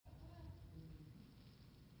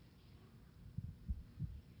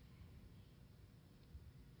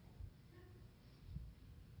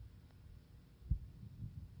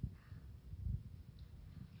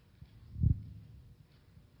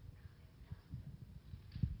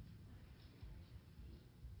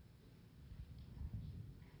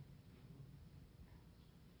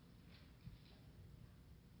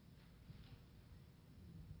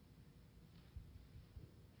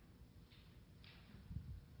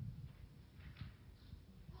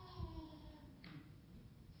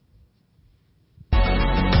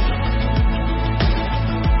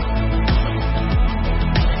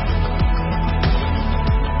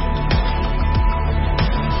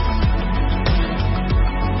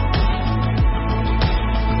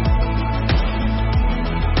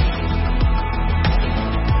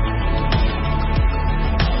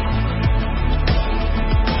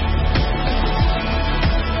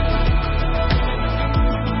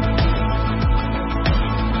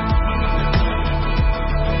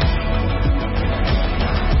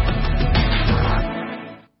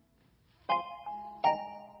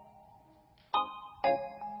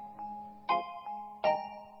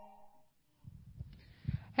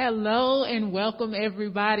Hello and welcome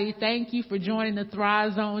everybody. Thank you for joining the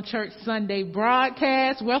Thrive Zone Church Sunday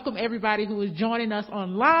broadcast. Welcome everybody who is joining us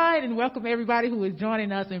online and welcome everybody who is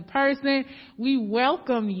joining us in person. We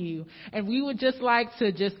welcome you and we would just like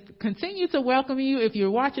to continue to welcome you. If you're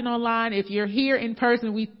watching online, if you're here in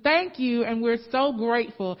person, we thank you and we're so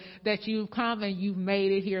grateful that you've come and you've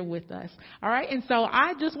made it here with us. All right. And so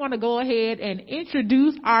I just want to go ahead and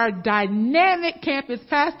introduce our dynamic campus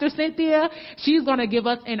pastor, Cynthia. She's going to give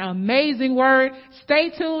us an amazing word. Stay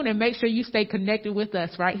tuned and make sure you stay connected with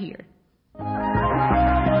us right here.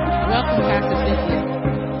 Welcome, Pastor Cynthia.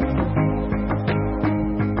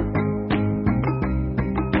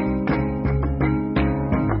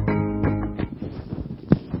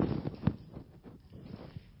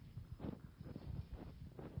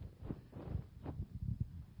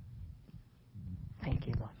 Thank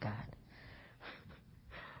you, Lord God.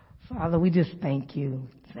 Father, we just thank you.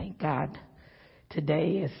 Thank God.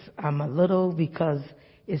 Today I'm a little because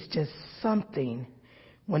it's just something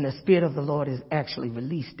when the Spirit of the Lord is actually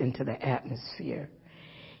released into the atmosphere.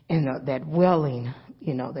 And that welling,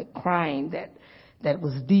 that crying that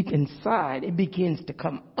was deep inside, it begins to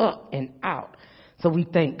come up and out. So we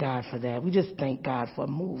thank God for that. We just thank God for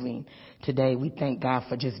moving today. We thank God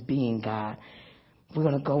for just being God. We're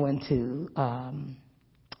going to go into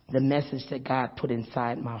the message that God put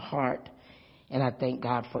inside my heart. And I thank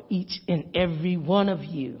God for each and every one of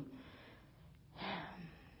you.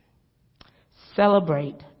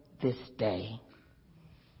 Celebrate this day.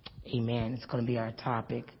 Amen. It's going to be our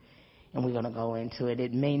topic, and we're going to go into it.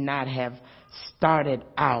 It may not have started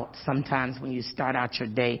out. Sometimes when you start out your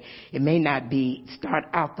day, it may not start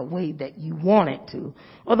out the way that you want it to,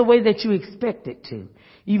 or the way that you expect it to.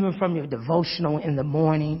 Even from your devotional in the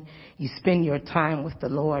morning, you spend your time with the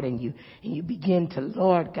Lord and you begin to,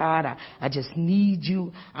 Lord God, I just need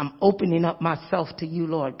you. I'm opening up myself to you,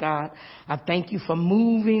 Lord God. I thank you for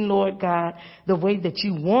moving, Lord God, the way that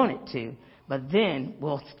you want it to. But then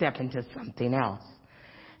we'll step into something else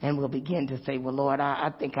and we'll begin to say, well, Lord,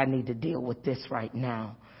 I think I need to deal with this right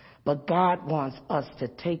now. But God wants us to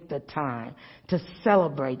take the time to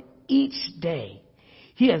celebrate each day.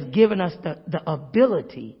 He has given us the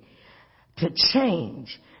ability to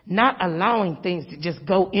change, not allowing things to just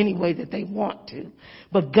go any way that they want to.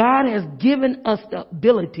 But God has given us the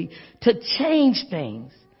ability to change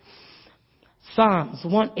things. Psalms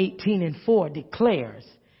 118:4 declares,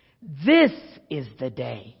 "This is the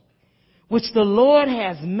day which the Lord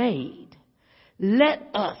has made. Let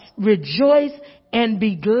us rejoice and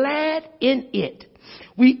be glad in it."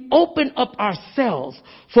 We open up ourselves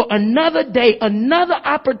for another day, another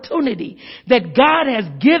opportunity that God has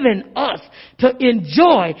given us to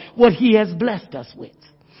enjoy what He has blessed us with.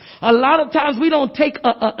 A lot of times we don't take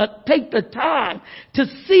the time to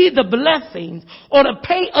see the blessings or to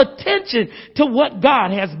pay attention to what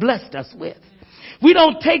God has blessed us with. We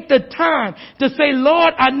don't take the time to say,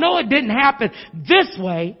 Lord, I know it didn't happen this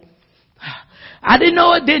way. I didn't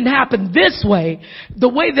know it didn't happen this way, the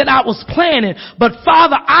way that I was planning. But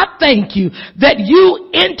Father, I thank you that you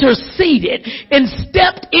interceded and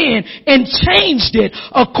stepped in and changed it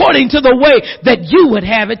according to the way that you would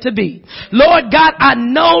have it to be. Lord God, I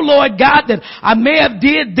know, Lord God, that I may have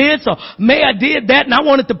did this or may have did that, and I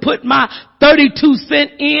wanted to put my 32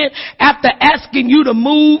 cents in after asking you to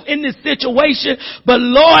move in this situation. But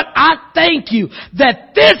Lord, I thank you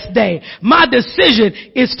that this day my decision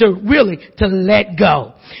is to let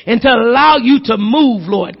go and to allow you to move,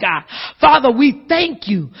 Lord God. Father, we thank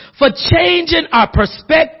you for changing our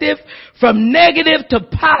perspective from negative to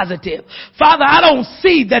positive. Father, I don't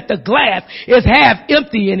see that the glass is half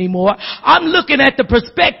empty anymore. I'm looking at the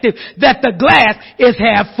perspective that the glass is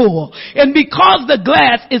half full. And because the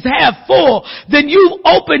glass is half full, then you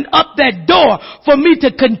opened up that door for me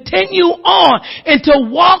to continue on and to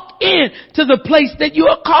walk into the place that you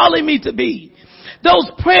are calling me to be.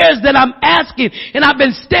 Those prayers that I'm asking, and I've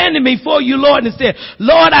been standing before you, Lord, and said,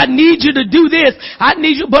 Lord, I need you to do this. I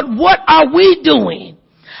need you. But what are we doing?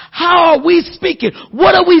 How are we speaking?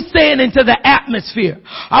 What are we saying into the atmosphere?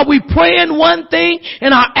 Are we praying one thing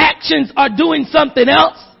and our actions are doing something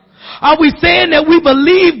else? Are we saying that we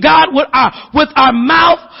believe God with our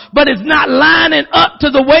mouth, but it's not lining up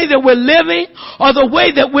to the way that we're living or the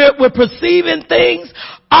way that we're perceiving things?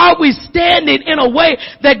 Are we standing in a way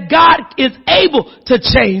that God is able to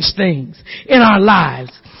change things in our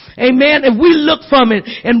lives? Amen. If we look from it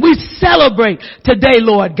and we celebrate today,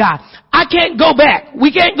 Lord God, I can't go back.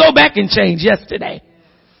 We can't go back and change yesterday.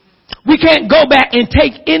 We can't go back and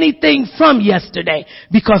take anything from yesterday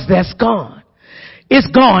because that's gone. It's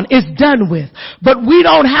gone. It's done with. But we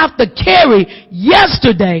don't have to carry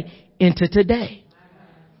yesterday into today.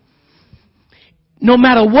 no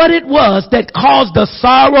matter what it was that caused the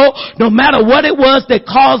sorrow, no matter what it was that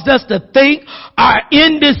caused us to think, our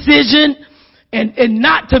indecision, and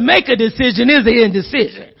not to make a decision is an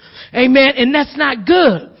indecision. Amen. And that's not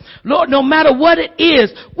good. Lord, no matter what it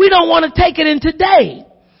is, we don't want to take it in today,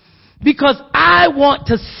 because I want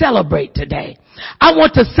to celebrate today. I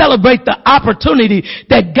want to celebrate the opportunity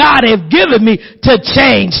that God has given me to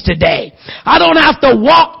change today. I don't have to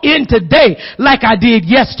walk in today like I did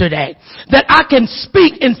yesterday. That I can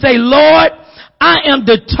speak and say, Lord, I am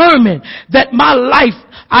determined that my life,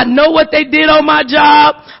 I know what they did on my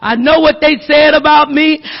job. I know what they said about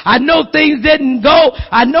me. I know things didn't go.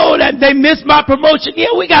 I know that they missed my promotion.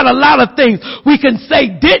 Yeah, we got a lot of things we can say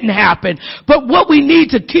didn't happen. But what we need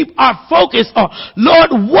to keep our focus on, Lord,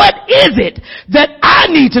 what is it that I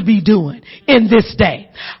need to be doing in this day?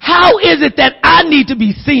 How is it that I need to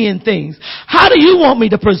be seeing things? How do you want me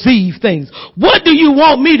to perceive things? What do you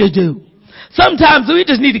want me to do? Sometimes we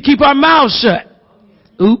just need to keep our mouths shut.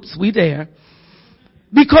 Oops, we there.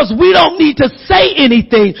 Because we don't need to say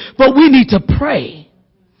anything, but we need to pray.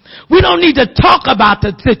 We don't need to talk about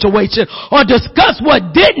the situation or discuss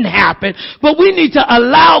what didn't happen, but we need to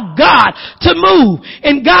allow God to move.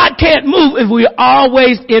 And God can't move if we're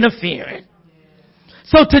always interfering.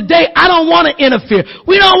 So today, I don't want to interfere.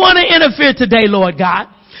 We don't want to interfere today, Lord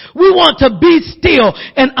God. We want to be still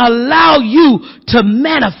and allow you to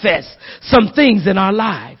manifest some things in our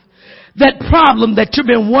life. That problem that you've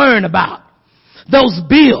been worrying about. Those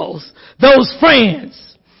bills, those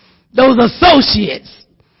friends, those associates,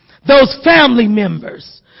 those family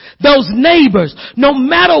members, those neighbors, no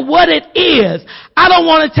matter what it is, I don't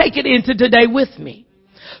want to take it into today with me.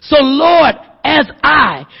 So Lord, as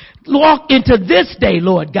I walk into this day,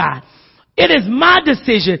 Lord God, it is my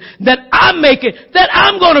decision that I make it, that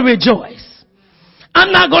I'm going to rejoice.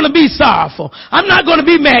 I'm not going to be sorrowful. I'm not going to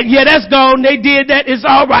be mad. Yeah, that's gone. They did that. It's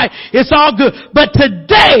all right. It's all good. But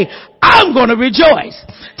today, I'm going to rejoice.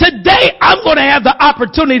 Today, I'm going to have the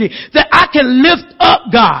opportunity that I can lift up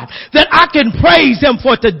God, that I can praise Him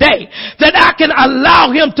for today, that I can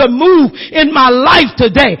allow Him to move in my life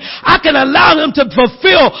today. I can allow Him to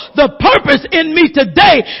fulfill the purpose in me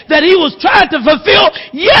today that He was trying to fulfill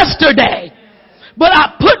yesterday. But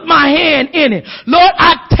I put my hand in it. Lord,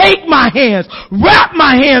 I take my hands, wrap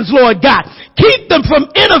my hands, Lord God. Keep them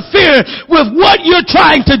from interfering with what you're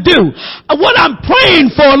trying to do. What I'm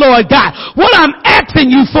praying for, Lord God. What I'm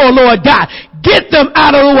asking you for, Lord God. Get them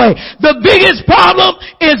out of the way. The biggest problem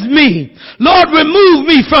is me. Lord, remove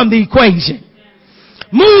me from the equation.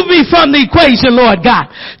 Move me from the equation, Lord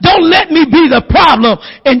God. Don't let me be the problem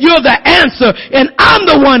and you're the answer and I'm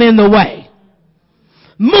the one in the way.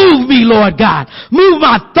 Move me, Lord God. Move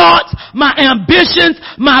my thoughts, my ambitions,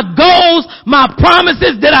 my goals, my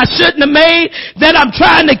promises that I shouldn't have made, that I'm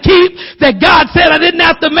trying to keep, that God said I didn't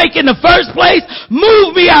have to make in the first place.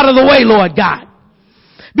 Move me out of the way, Lord God.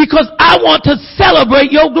 Because I want to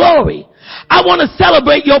celebrate your glory. I want to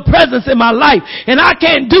celebrate your presence in my life. And I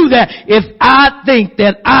can't do that if I think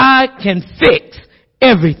that I can fix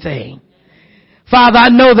everything. Father,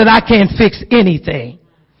 I know that I can't fix anything.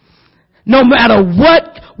 No matter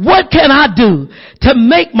what can I do to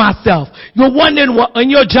make myself? You're wondering what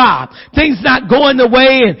in your job, things not going the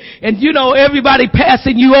way and you know, everybody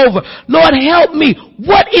passing you over. Lord, help me.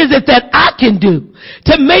 What is it that I can do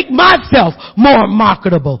to make myself more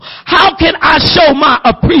marketable? How can I show my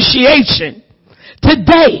appreciation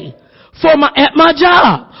today at my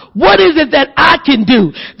job? What is it that I can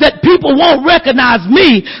do that people won't recognize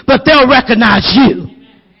me, but they'll recognize you?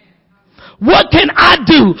 What can I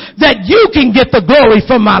do that you can get the glory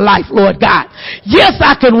from my life, Lord God? Yes,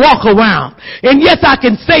 I can walk around. And yes, I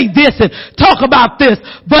can say this and talk about this.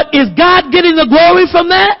 But is God getting the glory from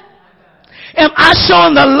that? Am I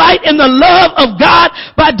showing the light and the love of God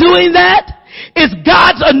by doing that? Is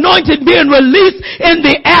God's anointing being released in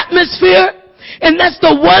the atmosphere? And that's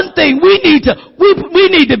the one thing we need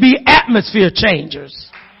to be atmosphere changers.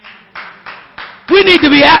 We need to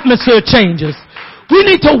be atmosphere changers. We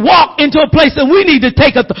need to walk into a place and we need to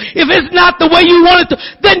take if it's not the way you want it to,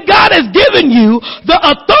 then God has given you the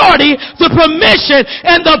authority, the permission,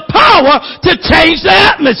 and the power to change the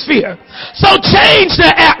atmosphere. So change the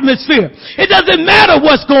atmosphere. It doesn't matter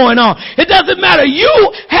what's going on. It doesn't matter. You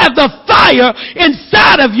have the fire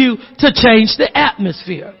inside of you to change the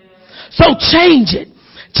atmosphere. So change it.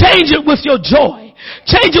 Change it with your joy.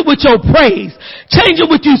 Change it with your praise. Change it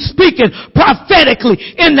with you speaking prophetically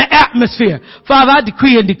in the atmosphere. Father, I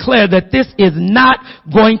decree and declare that this is not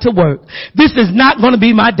going to work. This is not going to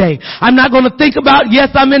be my day. I'm not going to think about,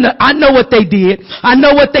 I know what they did. I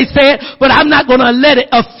know what they said, but I'm not going to let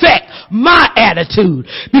it affect my attitude,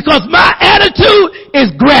 because my attitude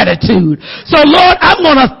is gratitude. So Lord, I'm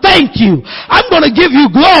going to thank you. I'm going to give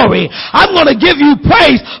you glory. I'm going to give you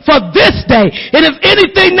praise for this day. And if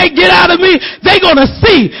anything they get out of me, they're going to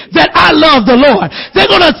see that I love the Lord.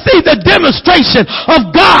 They're going to see the demonstration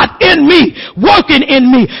of God in me, working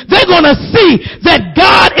in me. They're going to see that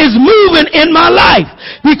God is moving in my life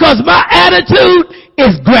because my attitude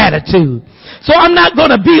is gratitude. So I'm not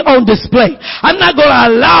going to be on display. I'm not going to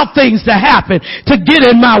allow things to happen to get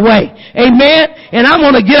in my way. Amen. And I'm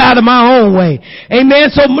going to get out of my own way.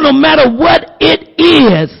 Amen. So no matter what it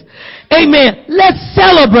is, amen, let's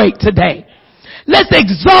celebrate today. Let's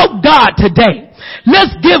exalt God today.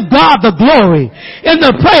 Let's give God the glory and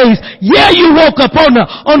the praise. Yeah, you woke up on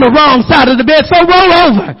the wrong side of the bed, so roll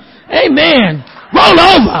over. Amen. Roll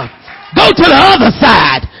over. Go to the other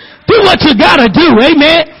side. Do what you gotta do.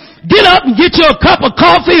 Amen. Get up and get you a cup of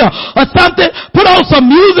coffee or something. Put on some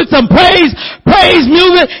music, some praise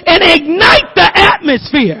music, and ignite the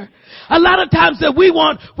atmosphere. A lot of times that we're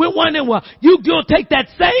wondering, well, you'll take that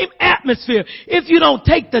same atmosphere if you don't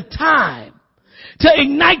take the time to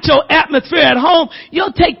ignite your atmosphere at home.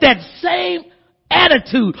 You'll take that same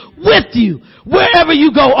attitude with you wherever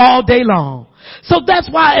you go all day long. So that's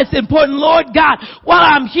why it's important, Lord God, while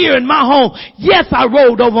I'm here in my home, yes, I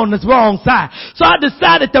rolled over on this wrong side. So I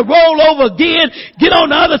decided to roll over again, get on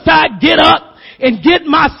the other side, get up, and get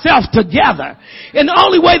myself together. And the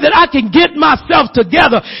only way that I can get myself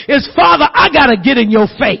together is, Father, I gotta get in your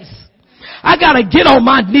face. I gotta get on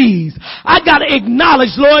my knees. I gotta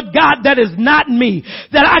acknowledge, Lord God, that is not me.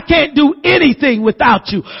 That I can't do anything without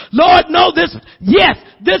you. Lord, no, this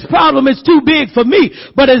problem is too big for me,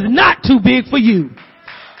 but it's not too big for you.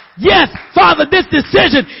 Yes, Father, this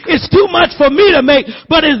decision is too much for me to make,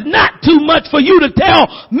 but it's not too much for you to tell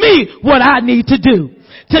me what I need to do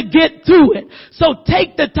to get through it. So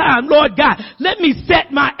take the time, Lord God, let me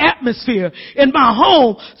set my atmosphere in my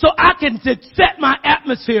home so I can set my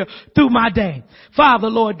atmosphere through my day. Father,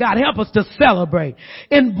 Lord God, help us to celebrate,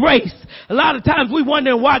 embrace. A lot of times we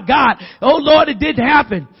wonder why God, oh Lord, it didn't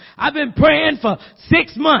happen. I've been praying for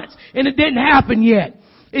 6 months and it didn't happen yet.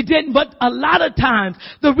 It didn't, but a lot of times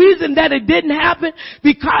the reason that it didn't happen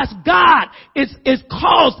because God is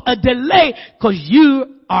caused a delay because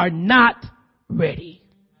you are not ready.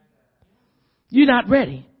 You're not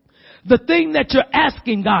ready. The thing that you're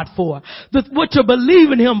asking God for, what you're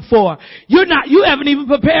believing Him for, you haven't even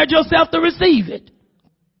prepared yourself to receive it.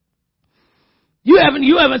 You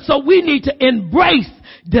haven't. So we need to embrace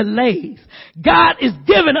delays. God is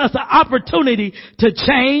giving us an opportunity to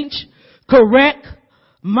change, correct,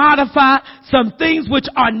 modify some things which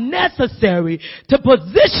are necessary to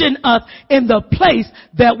position us in the place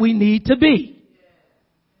that we need to be.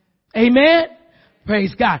 Amen.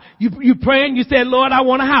 Praise God. You praying, you said, Lord, I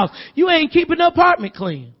want a house. You ain't keeping the apartment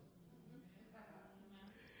clean.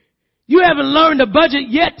 You haven't learned the budget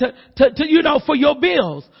yet to for your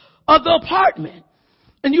bills of the apartment.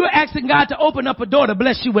 And you're asking God to open up a door to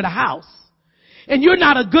bless you with a house. And you're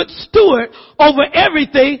not a good steward over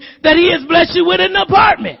everything that He has blessed you with in the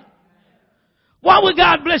apartment. Why would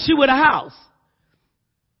God bless you with a house?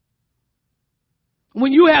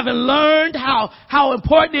 When you haven't learned how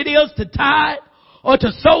important it is to tithe or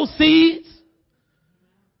to sow seeds,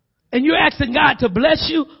 and you're asking God to bless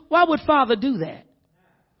you, why would Father do that?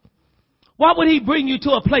 Why would He bring you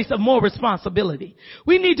to a place of more responsibility?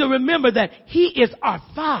 We need to remember that He is our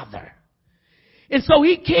Father. And so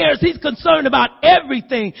He cares. He's concerned about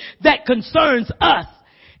everything that concerns us.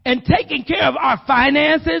 And taking care of our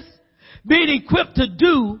finances, being equipped to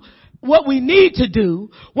do what we need to do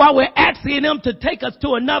while we're asking Him to take us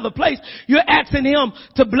to another place. You're asking Him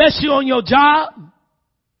to bless you on your job.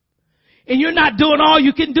 And you're not doing all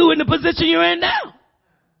you can do in the position you're in now.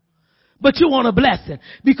 But you want a blessing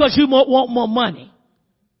because you want more money.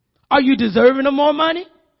 Are you deserving of more money?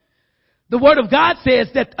 The Word of God says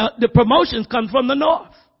that the promotions come from the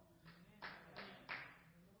north.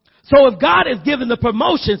 So if God is giving the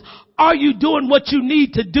promotions, are you doing what you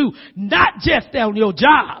need to do? Not just on your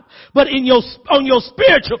job, but on your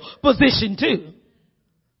spiritual position too.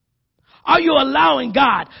 Are you allowing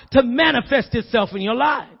God to manifest Himself in your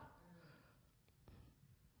life?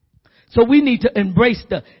 So we need to embrace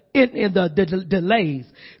the delays.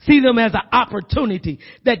 See them as an opportunity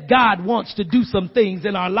that God wants to do some things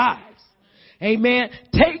in our lives. Amen.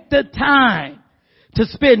 Take the time to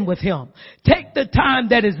spend with Him. Take the time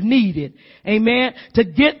that is needed. Amen. To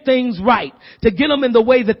get things right. To get them in the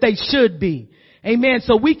way that they should be. Amen.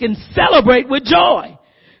 So we can celebrate with joy.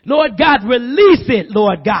 Lord God, release it,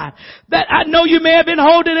 Lord God. That I know you may have been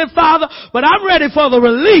holding it, Father, but I'm ready for the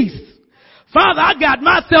release. Father, I got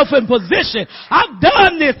myself in position. I've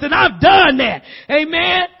done this and I've done that.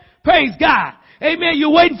 Amen. Praise God. Amen.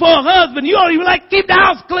 You're waiting for a husband. You don't even like to keep the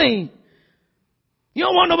house clean. You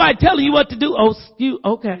don't want nobody telling you what to do. Oh,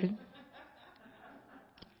 okay.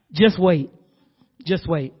 Just wait. Just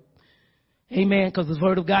wait. Amen. Because the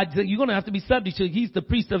word of God, you're going to have to be subject to. He's the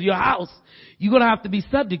priest of your house. You're going to have to be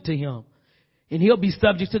subject to him. And he'll be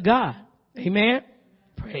subject to God. Amen.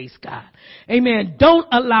 Praise God. Amen. Don't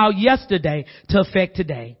allow yesterday to affect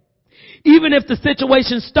today. Even if the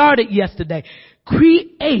situation started yesterday,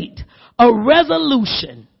 create a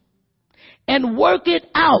resolution and work it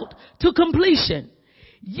out to completion.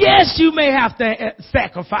 Yes, you may have to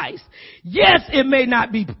sacrifice. Yes, it may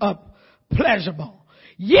not be pleasurable.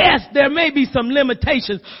 Yes, there may be some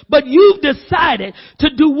limitations, but you've decided to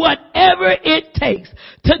do whatever it takes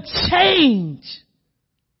to change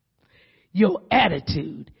your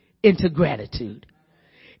attitude into gratitude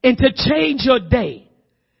and to change your day,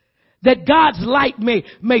 that God's light may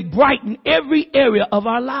brighten every area of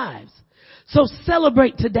our lives. So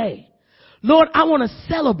celebrate today. Lord, I want to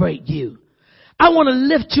celebrate you. I want to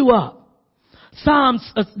lift you up. Psalms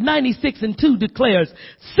 96:2 declares,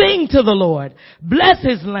 sing to the Lord, bless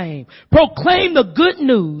his name, proclaim the good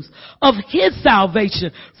news of his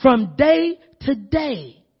salvation from day to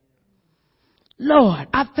day. Lord,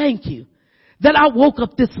 I thank you that I woke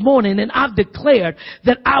up this morning and I've declared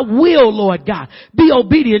that I will, Lord God, be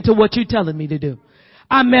obedient to what you're telling me to do.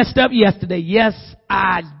 I messed up yesterday. Yes,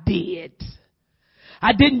 I did.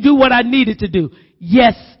 I didn't do what I needed to do.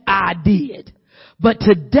 Yes, I did. But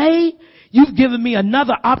today, you've given me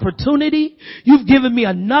another opportunity. You've given me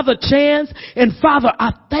another chance. And Father,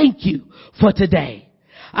 I thank you for today.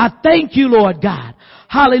 I thank you, Lord God.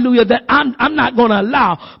 Hallelujah, that I'm not going to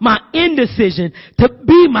allow my indecision to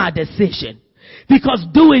be my decision. Because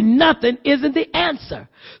doing nothing isn't the answer.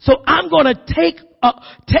 So I'm going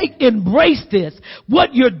to embrace this,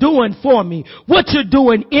 what you're doing for me, what you're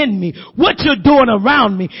doing in me, what you're doing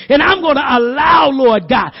around me. And I'm going to allow, Lord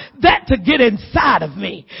God, that to get inside of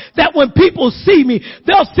me. That when people see me,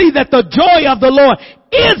 they'll see that the joy of the Lord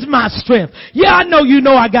is my strength. Yeah, I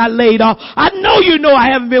know I got laid off. I know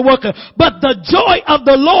I haven't been working. But the joy of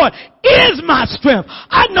the Lord is my strength.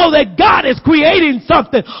 I know that God is creating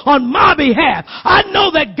something on my behalf. I know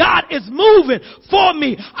that God is moving for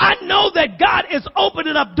me. I know that God is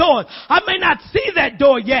opening up doors. I may not see that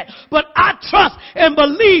door yet, but I trust and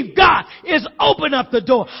believe God is opening up the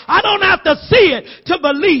door. I don't have to see it to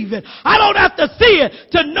believe it. I don't have to see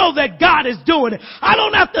it to know that God is doing it. I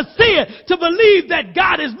don't have to see it to believe that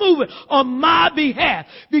God is moving on my behalf,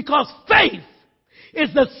 because faith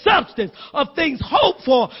is the substance of things hoped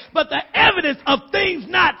for, but the evidence of things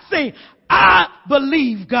not seen. I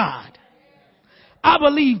believe God. I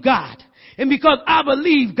believe God. And because I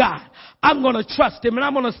believe God, I'm going to trust him and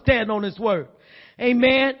I'm going to stand on his word.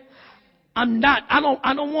 Amen. I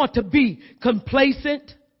don't want to be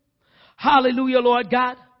complacent. Hallelujah, Lord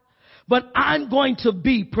God. But I'm going to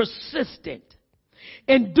be persistent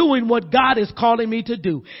in doing what God is calling me to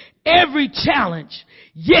do. Every challenge,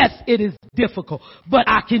 yes, it is difficult, but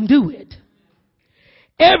I can do it.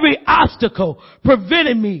 Every obstacle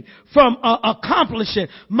preventing me from accomplishing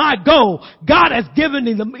my goal, God has given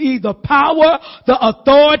me the power, the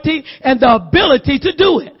authority, and the ability to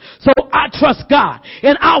do it. So I trust God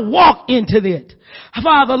and I walk into it.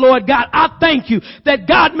 Father, Lord God, I thank you that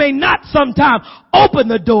God may not sometime open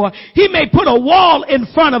the door. He may put a wall in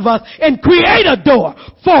front of us and create a door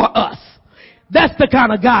for us. That's the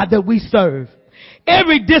kind of God that we serve.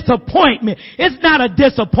 Every disappointment, it's not a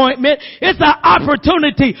disappointment. It's an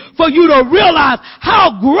opportunity for you to realize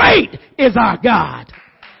how great is our God.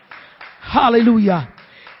 Hallelujah.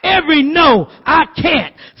 Every no, I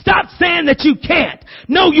can't. Stop saying that you can't.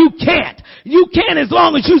 No, you can't. You can as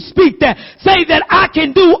long as you speak that. Say that I can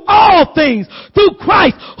do all things through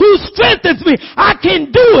Christ who strengthens me. I can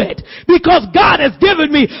do it because God has given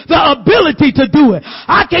me the ability to do it.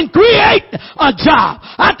 I can create a job.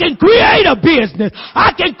 I can create a business.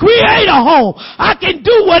 I can create a home. I can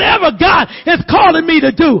do whatever God is calling me to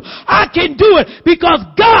do. I can do it because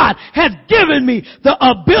God has given me the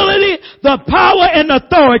ability, the power, and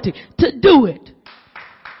authority to do it.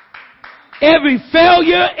 Every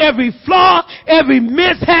failure, every flaw, every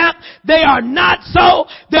mishap, they are not so.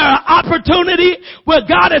 They're an opportunity where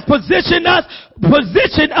God has positioned us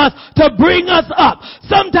to bring us up.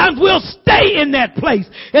 Sometimes we'll stay in that place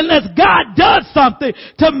unless God does something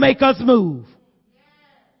to make us move.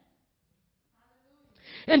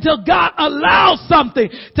 Until God allows something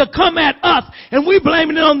to come at us and we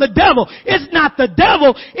blaming it on the devil. It's not the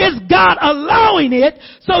devil, it's God allowing it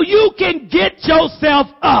so you can get yourself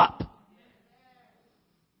up.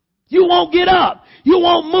 You won't get up. You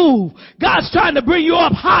won't move. God's trying to bring you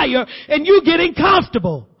up higher and you're getting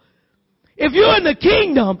comfortable. If you're in the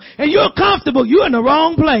kingdom and you're comfortable, you're in the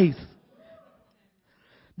wrong place.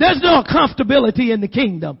 There's no comfortability in the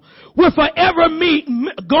kingdom. We're forever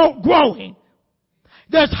growing.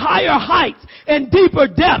 There's higher heights and deeper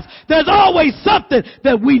depths. There's always something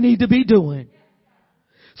that we need to be doing.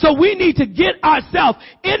 So we need to get ourselves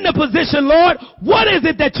in the position, Lord, what is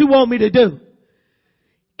it that you want me to do?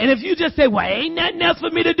 And if you just say, well, ain't nothing else for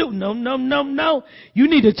me to do. No. You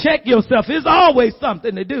need to check yourself. There's always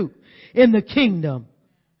something to do in the kingdom.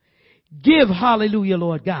 Give, hallelujah,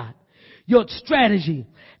 Lord God, your strategy.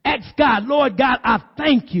 Ask God, Lord God, I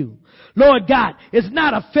thank you. Lord God, it's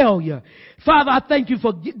not a failure. Father, I thank you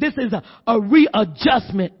for, this is a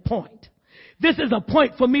readjustment point. This is a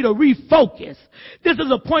point for me to refocus. This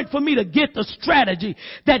is a point for me to get the strategy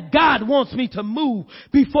that God wants me to move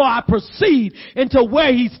before I proceed into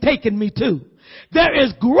where He's taken me to. There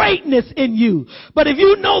is greatness in you. But if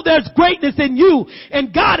you know there's greatness in you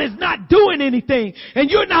and God is not doing anything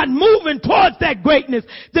and you're not moving towards that greatness,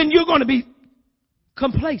 then you're going to be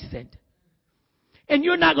complacent. And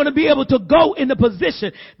you're not going to be able to go in the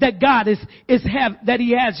position that God that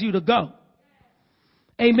He has you to go.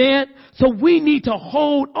 Amen. So we need to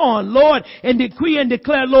hold on, Lord, and decree and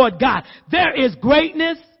declare, Lord God, there is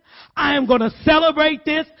greatness. I am going to celebrate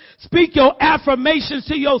this. Speak your affirmations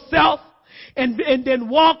to yourself and then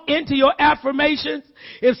walk into your affirmations.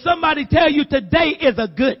 If somebody tell you today is a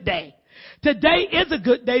good day, today is a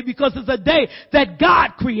good day because it's a day that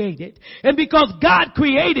God created. And because God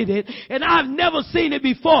created it and I've never seen it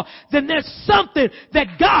before, then there's something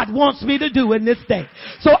that God wants me to do in this day.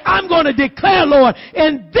 So I'm going to declare, Lord,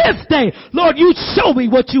 in this day, Lord, you show me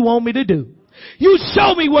what you want me to do. You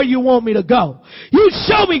show me where you want me to go. You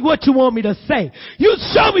show me what you want me to say. You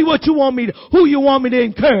show me what you want me to, who you want me to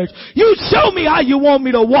encourage. You show me how you want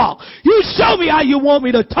me to walk. You show me how you want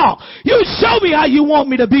me to talk. You show me how you want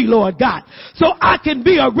me to be, Lord God, so I can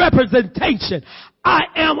be a representation. I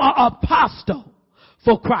am an apostle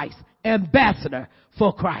for Christ, ambassador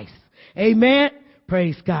for Christ. Amen.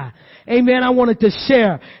 Praise God. Amen. I wanted to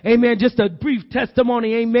share, amen, just a brief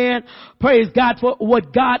testimony. Amen. Praise God for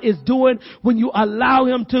what God is doing when you allow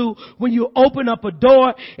Him to, when you open up a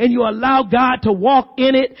door and you allow God to walk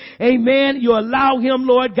in it. Amen. You allow Him,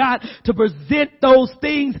 Lord God, to present those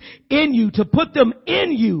things in you, to put them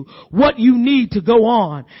in you, what you need to go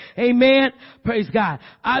on. Amen. Praise God.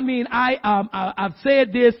 I mean, I've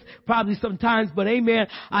said this probably sometimes, but amen.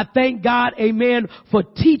 I thank God, amen, for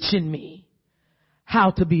teaching me how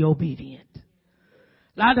to be obedient.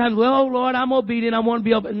 A lot of times, well, Lord, I'm obedient. I want to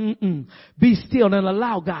be obedient. Be still and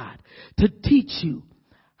allow God to teach you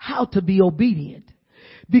how to be obedient.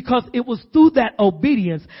 Because it was through that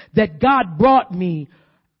obedience that God brought me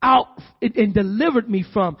out and delivered me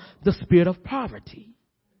from the spirit of poverty.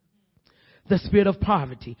 The spirit of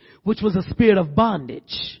poverty, which was a spirit of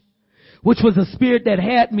bondage. Which was a spirit that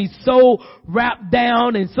had me so wrapped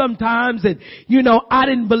down and sometimes, and I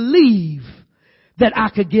didn't believe that I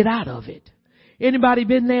could get out of it. Anybody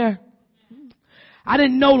been there? I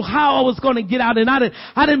didn't know how I was going to get out, and I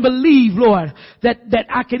didn't believe, Lord, that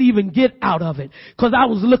I could even get out of it because I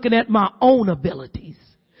was looking at my own abilities.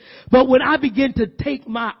 But when I began to take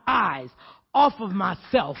my eyes off of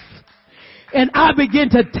myself, and I begin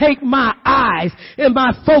to take my eyes and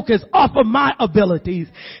my focus off of my abilities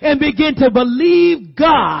and begin to believe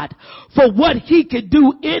God for what He could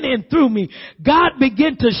do in and through me, God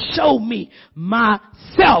began to show me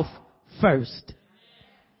myself first.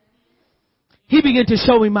 He began to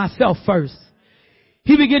show me myself first.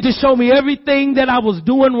 He began to show me everything that I was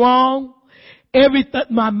doing wrong,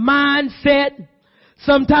 my mindset,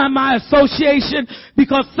 sometimes my association,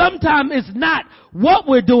 because sometimes it's not what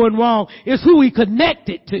we're doing wrong, it's who we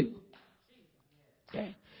connected to.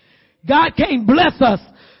 Okay. God can't bless us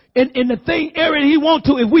in the thing area He wants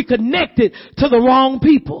to if we connected to the wrong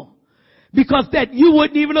people, because that you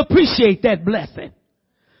wouldn't even appreciate that blessing.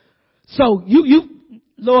 So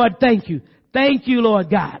Lord, thank you. Thank you, Lord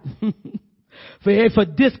God. For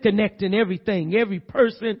disconnecting everything, every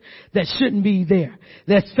person that shouldn't be there,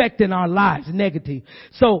 that's affecting our lives negative.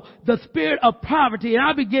 So the spirit of poverty, and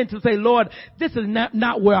I begin to say, Lord, this is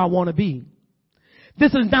not where I want to be.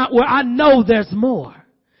 This is not where I know there's more.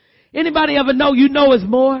 Anybody ever know it's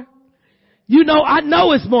more? I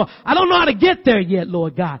know it's more. I don't know how to get there yet,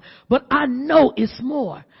 Lord God, but I know it's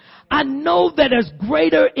more. I know that there's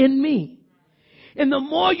greater in me. And the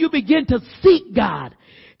more you begin to seek God,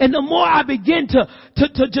 and the more I begin to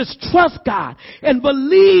just trust God and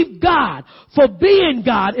believe God for being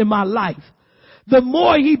God in my life, the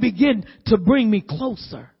more He began to bring me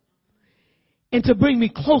closer and to bring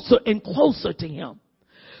me closer and closer to him.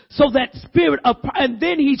 So that spirit of, and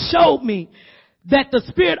then he showed me that the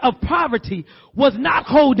spirit of poverty was not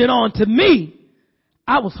holding on to me.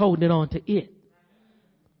 I was holding on to it.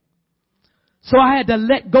 So I had to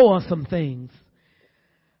let go of some things.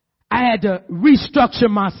 I had to restructure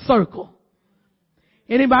my circle.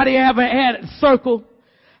 Anybody ever had a circle?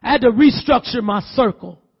 I had to restructure my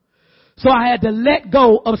circle. So I had to let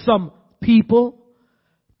go of some people,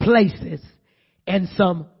 places, and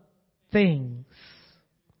some things.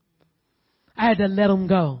 I had to let them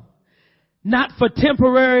go. Not for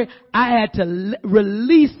temporary. I had to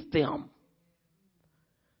release them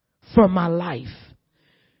from my life.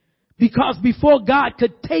 Because before God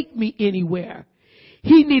could take me anywhere,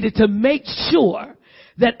 he needed to make sure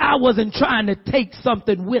that I wasn't trying to take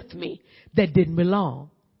something with me that didn't belong.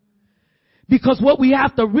 Because what we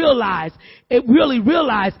have to realize,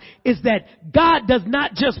 is that God does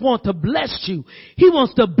not just want to bless you. He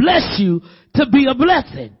wants to bless you to be a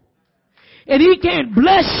blessing. And he can't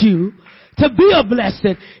bless you to be a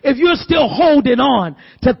blessing if you're still holding on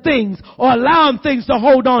to things or allowing things to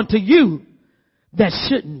hold on to you that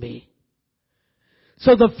shouldn't be.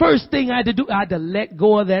 So the first thing I had to do, I had to let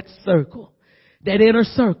go of that circle, that inner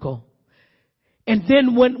circle. And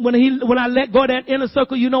then when I let go of that inner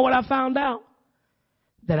circle, you know what I found out?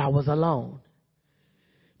 That I was alone.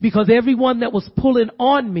 Because everyone that was pulling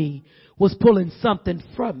on me was pulling something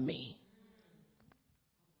from me.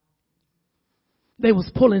 They was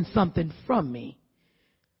pulling something from me.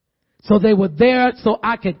 So they were there so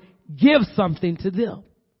I could give something to them.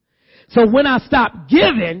 So when I stopped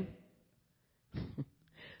giving,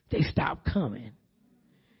 they stopped coming.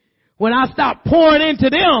 When I stopped pouring into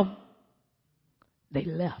them, they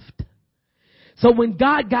left. So when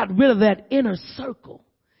God got rid of that inner circle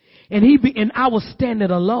and I was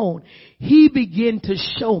standing alone, he began to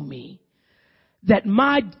show me that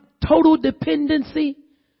my total dependency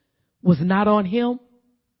was not on him.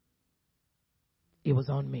 It was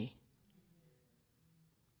on me.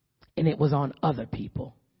 And it was on other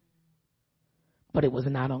people. But it was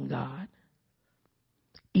not on God.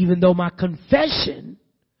 Even though my confession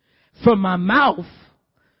from my mouth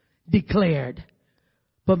declared,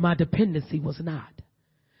 but my dependency was not.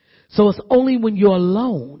 So it's only when you're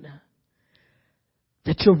alone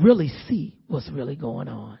that you really see what's really going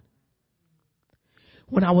on.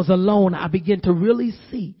 When I was alone, I began to really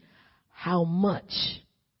see how much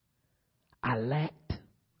I lacked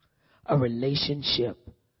a relationship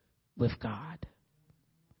with God.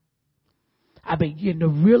 I began to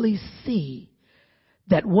really see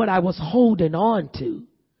that what I was holding on to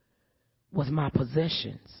was my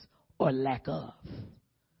possessions or lack of.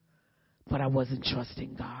 But I wasn't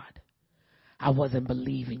trusting God. I wasn't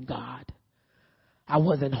believing God. I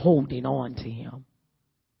wasn't holding on to him.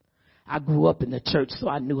 I grew up in the church, so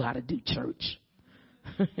I knew how to do church.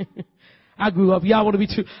 I grew up, y'all want to be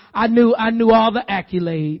true. I knew all the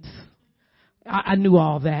accolades. I knew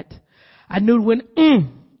all that. I knew when,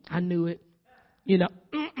 I knew it. You know,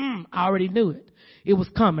 I already knew it. It was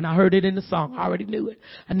coming. I heard it in the song. I already knew it.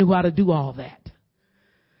 I knew how to do all that.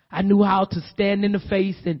 I knew how to stand in the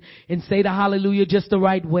face and say the hallelujah just the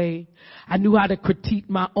right way. I knew how to critique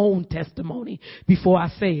my own testimony before I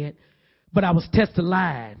say it. But I was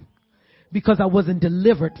testifying because I wasn't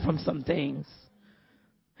delivered from some things.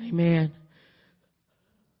 Amen.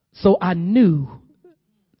 So I knew,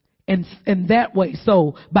 and that way,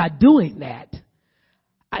 so by doing that,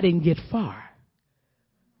 I didn't get far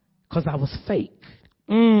because I was fake.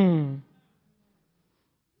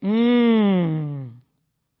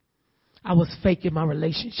 I was faking my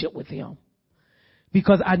relationship with him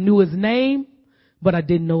because I knew his name, but I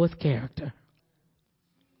didn't know his character.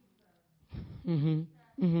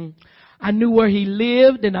 I knew where he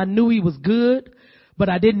lived and I knew he was good, but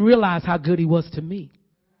I didn't realize how good he was to me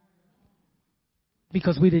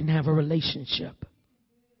because we didn't have a relationship.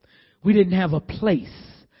 We didn't have a place.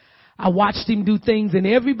 I watched him do things in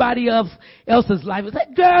everybody else's life. It's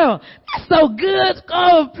like, girl, that's so good.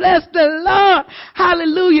 Oh, bless the Lord.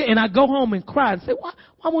 Hallelujah. And I go home and cry and say, why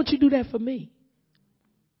won't you do that for me?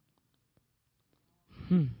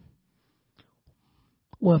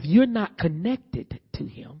 Well, if you're not connected to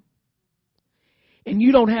him and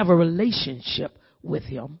you don't have a relationship with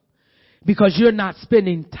him because you're not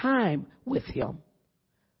spending time with him,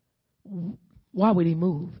 why would he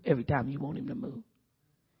move every time you want him to move?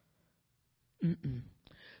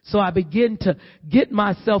 So I begin to get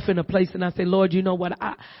myself in a place and I say, Lord, you know what?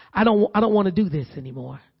 I don't want to do this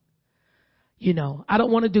anymore. You know, I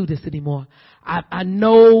don't want to do this anymore. I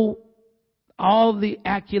know all the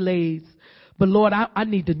accolades, but Lord, I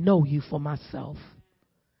need to know you for myself.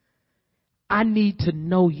 I need to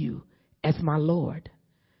know you as my Lord.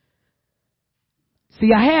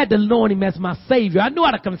 See, I had to know him as my Savior. I knew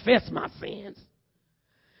how to confess my sins,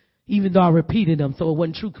 even though I repeated them, so it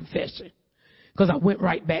wasn't true confession, because I went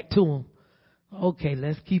right back to him. Okay,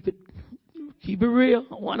 let's keep it real,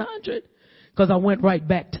 100, because I went right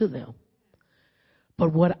back to them.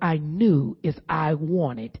 But what I knew is I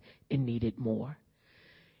wanted and needed more.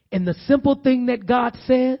 And the simple thing that God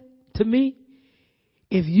said to me,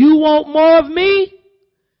 if you want more of me,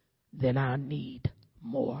 then I need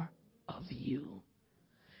more of you.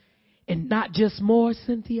 And not just more,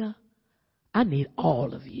 Cynthia, I need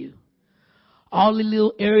all of you. All the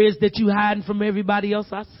little areas that you hiding from everybody else,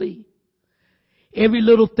 I see. Every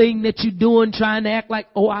little thing that you're doing, trying to act like,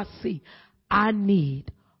 oh, I see. I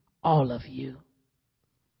need all of you.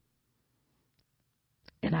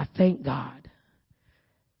 And I thank God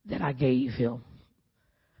that I gave him.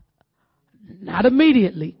 Not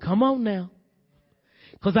immediately. Come on now.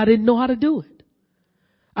 Because I didn't know how to do it.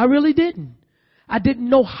 I really didn't. I didn't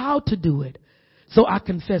know how to do it. So I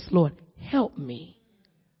confessed, Lord, help me.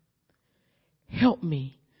 Help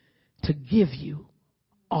me to give you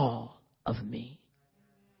all of me.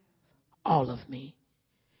 All of me.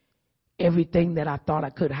 Everything that I thought I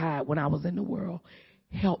could hide when I was in the world,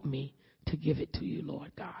 help me to give it to you,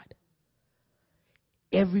 Lord God.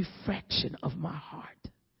 Every fraction of my heart,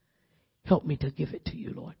 help me to give it to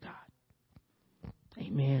you, Lord God.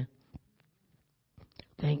 Amen.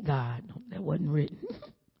 Thank God. That wasn't written.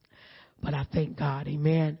 But I thank God.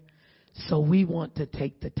 Amen. So we want to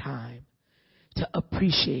take the time to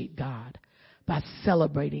appreciate God by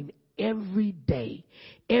celebrating every day,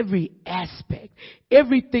 every aspect,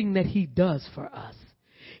 everything that he does for us.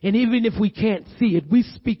 And even if we can't see it, we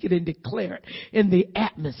speak it and declare it in the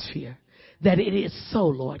atmosphere that it is so,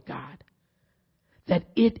 Lord God. That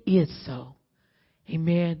it is so.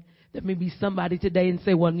 Amen. There may be somebody today and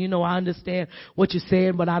say, well, I understand what you're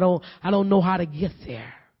saying, but I don't know how to get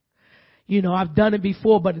there. I've done it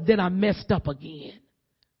before, but then I messed up again.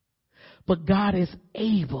 But God is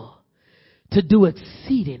able to do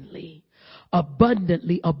exceedingly,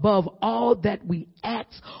 abundantly above all that we ask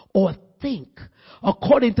or think,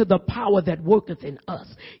 according to the power that worketh in us.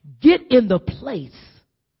 Get in the place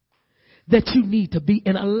that you need to be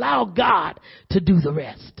and allow God to do the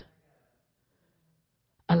rest.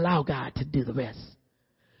 Allow God to do the rest.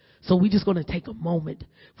 So we're just going to take a moment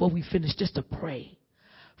before we finish just to pray.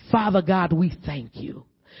 Father God, we thank you.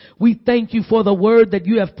 We thank you for the word that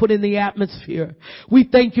you have put in the atmosphere. We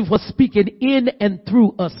thank you for speaking in and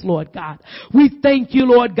through us, Lord God. We thank you,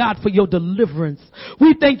 Lord God, for your deliverance.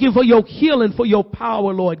 We thank you for your healing, for your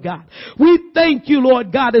power, Lord God. We thank you,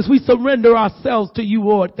 Lord God, as we surrender ourselves to you,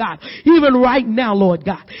 Lord God. Even right now, Lord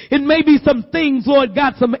God. It may be some things, Lord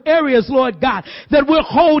God, some areas, Lord God, that we're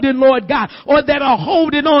holding, Lord God, or that are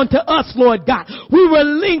holding on to us, Lord God. We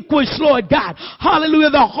relinquish, Lord God,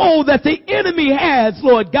 hallelujah, the hold that the enemy has,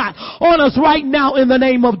 Lord God, on us right now in the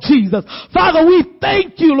name of Jesus. Father, we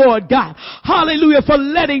thank you, Lord God, hallelujah, for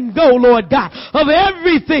letting go, Lord God, of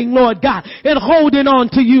everything, Lord God, and holding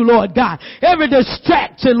on to you, Lord God. Every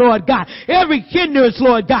distraction, Lord God, every hindrance,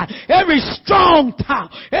 Lord God, every strong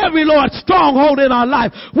tower, every, Lord, stronghold in our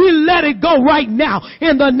life, we let it go right now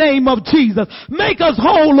in the name of Jesus. Make us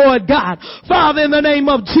whole, Lord God. Father, in the name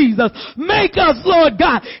of Jesus, make us, Lord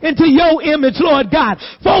God, into your image, Lord God,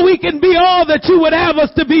 for we can be all that you would have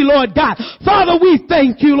us to be, Lord God. Father, we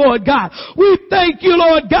thank you, Lord God. We thank you,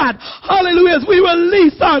 Lord God. Hallelujah. As we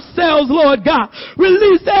release ourselves, Lord God.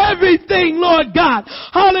 Release everything, Lord God.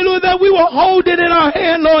 Hallelujah. That we will hold it in our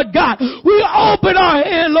hand, Lord God. We open our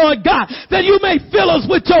hand, Lord God, that you may fill us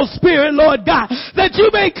with your spirit, Lord God. That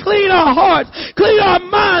you may clean our hearts, clean our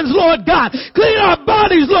minds, Lord God. Clean our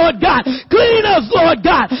bodies, Lord God. Clean us, Lord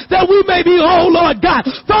God, that we may be whole, Lord God.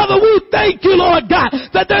 Father, we thank you, Lord God,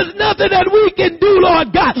 that there's nothing that we can do,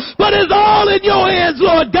 Lord God, but it's all in your hands,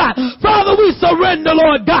 Lord God. Father, we surrender,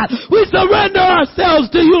 Lord God. We surrender ourselves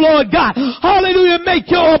to you, Lord God. Hallelujah. Make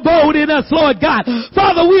your abode in us, Lord God.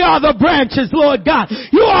 Father, we are the branches, Lord God.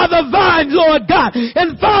 You are the vines, Lord God.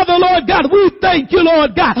 And Father, Lord God, we thank you,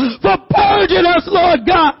 Lord God, for purging us, Lord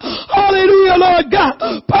God. Hallelujah, Lord God.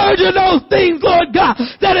 Purging those things, Lord God,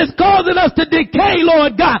 that is causing us to decay,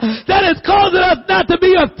 Lord God. That is causing us not to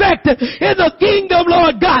be effective in the kingdom,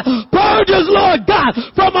 Lord God. Purge us, Lord God,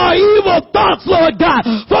 from our evil thoughts, Lord God.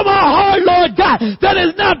 From our heart, Lord God, that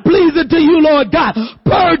is not pleasing to you, Lord God.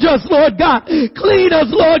 Purge us, Lord God. Clean us,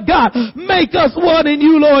 Lord God. Make us one in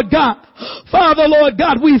you, Lord God. Father, Lord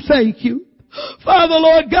God, we thank you. Father,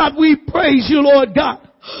 Lord God, we praise you, Lord God.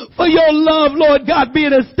 for your love, Lord God,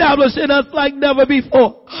 being established in us like never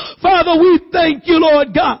before. Father, we thank you,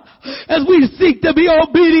 Lord God, as we seek to be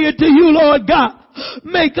obedient to you, Lord God.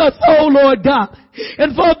 Make us whole, Lord God.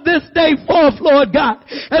 And from this day forth, Lord God,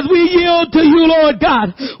 as we yield to you, Lord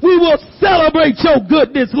God, we will celebrate your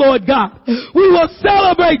goodness, Lord God. We will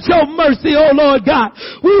celebrate your mercy, oh Lord God.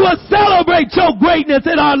 We will celebrate your greatness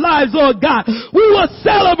in our lives, Lord God. We will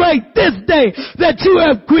celebrate this day that you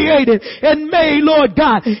have created and made, Lord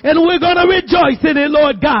God. And we're going to rejoice in it,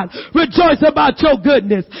 Lord God. Rejoice about your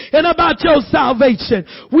goodness and about your salvation.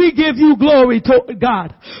 We give you glory,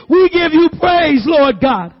 God. We give you praise, Lord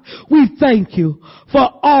God. We thank you for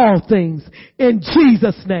all things in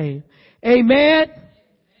Jesus' name. Amen.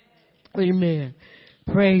 Amen.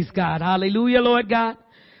 Praise God. Hallelujah, Lord God.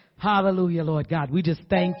 Hallelujah, Lord God. We just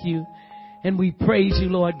thank you and we praise you,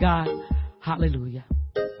 Lord God. Hallelujah.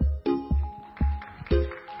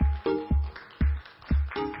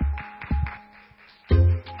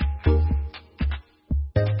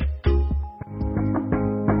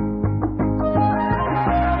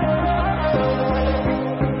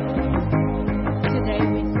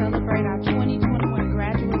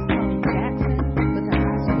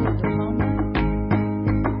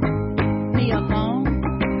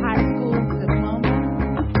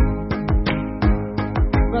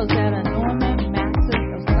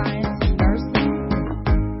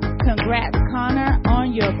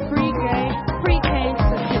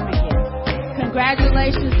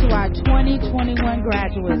 Congratulations to our 2021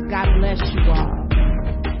 graduates. God bless you all.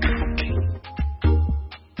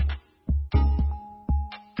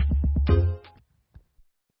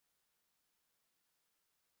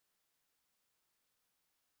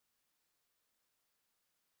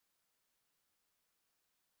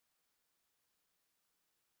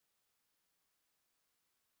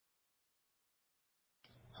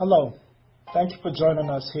 Hello. Thank you for joining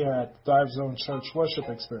us here at Thrive Zone Church Worship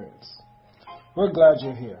Experience. We're glad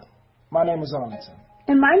you're here. My name is Arlington.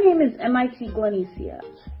 And my name is MIT Glenicia.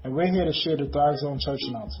 And we're here to share the Thrive Zone Church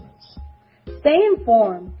announcements. Stay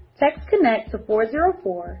informed. Text CONNECT to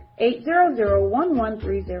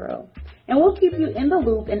 404-800-1130. And we'll keep you in the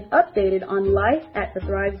loop and updated on life at the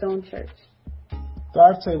Thrive Zone Church.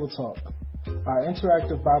 Thrive Table Talk. Our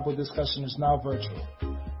interactive Bible discussion is now virtual.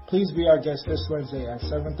 Please be our guest this Wednesday at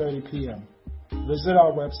 7:30 p.m. Visit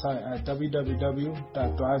our website at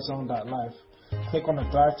www.thrivezone.life. Click on the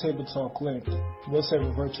Thrive Table Talk link. We'll save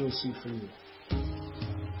a virtual seat for you.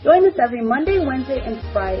 Join us every Monday, Wednesday, and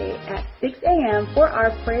Friday at 6 a.m. for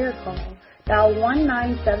our prayer call. Dial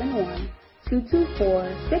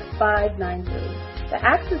 1-971-224-6593. The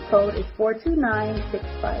access code is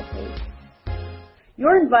 429658.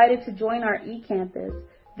 You're invited to join our eCampus.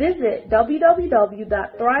 Visit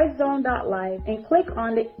www.thrivezone.life and click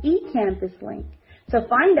on the eCampus link to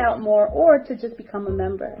find out more or to just become a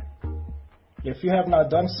member. If you have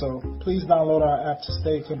not done so, please download our app to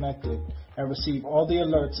stay connected and receive all the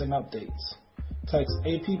alerts and updates. Text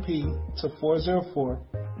APP to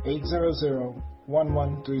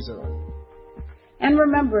 404-800-1130. And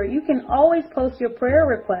remember, you can always post your prayer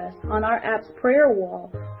requests on our app's prayer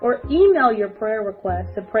wall or email your prayer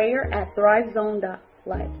request to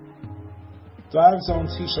prayer@thrivezone.life. Thrive Zone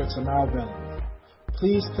t-shirts are now available.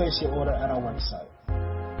 Please place your order at our website,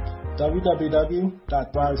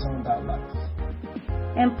 www.thrivezone.life.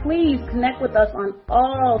 And please connect with us on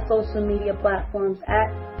all social media platforms at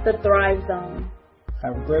The Thrive Zone.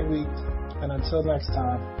 Have a great week, and until next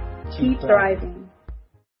time, keep thriving.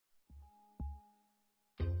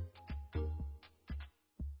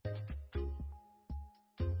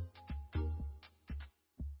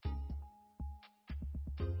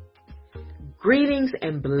 Greetings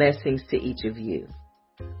and blessings to each of you.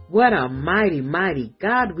 What a mighty, mighty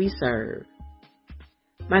God we serve.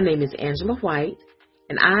 My name is Angela White,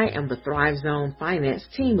 and I am the Thrive Zone Finance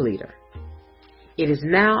Team Leader. It is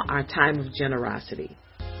now our time of generosity.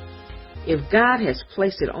 If God has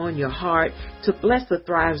placed it on your heart to bless the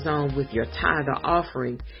Thrive Zone with your tithe or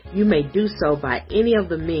offering, you may do so by any of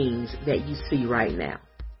the means that you see right now.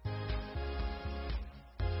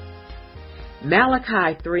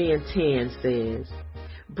 Malachi 3:10 says,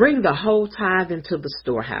 "Bring the whole tithe into the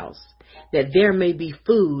storehouse, that there may be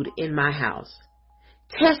food in my house.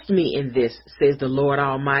 Test me in this, says the Lord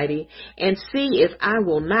Almighty, and see if I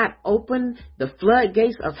will not open the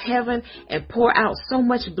floodgates of heaven and pour out so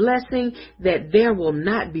much blessing that there will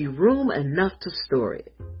not be room enough to store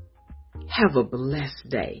it." Have a blessed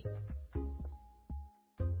day.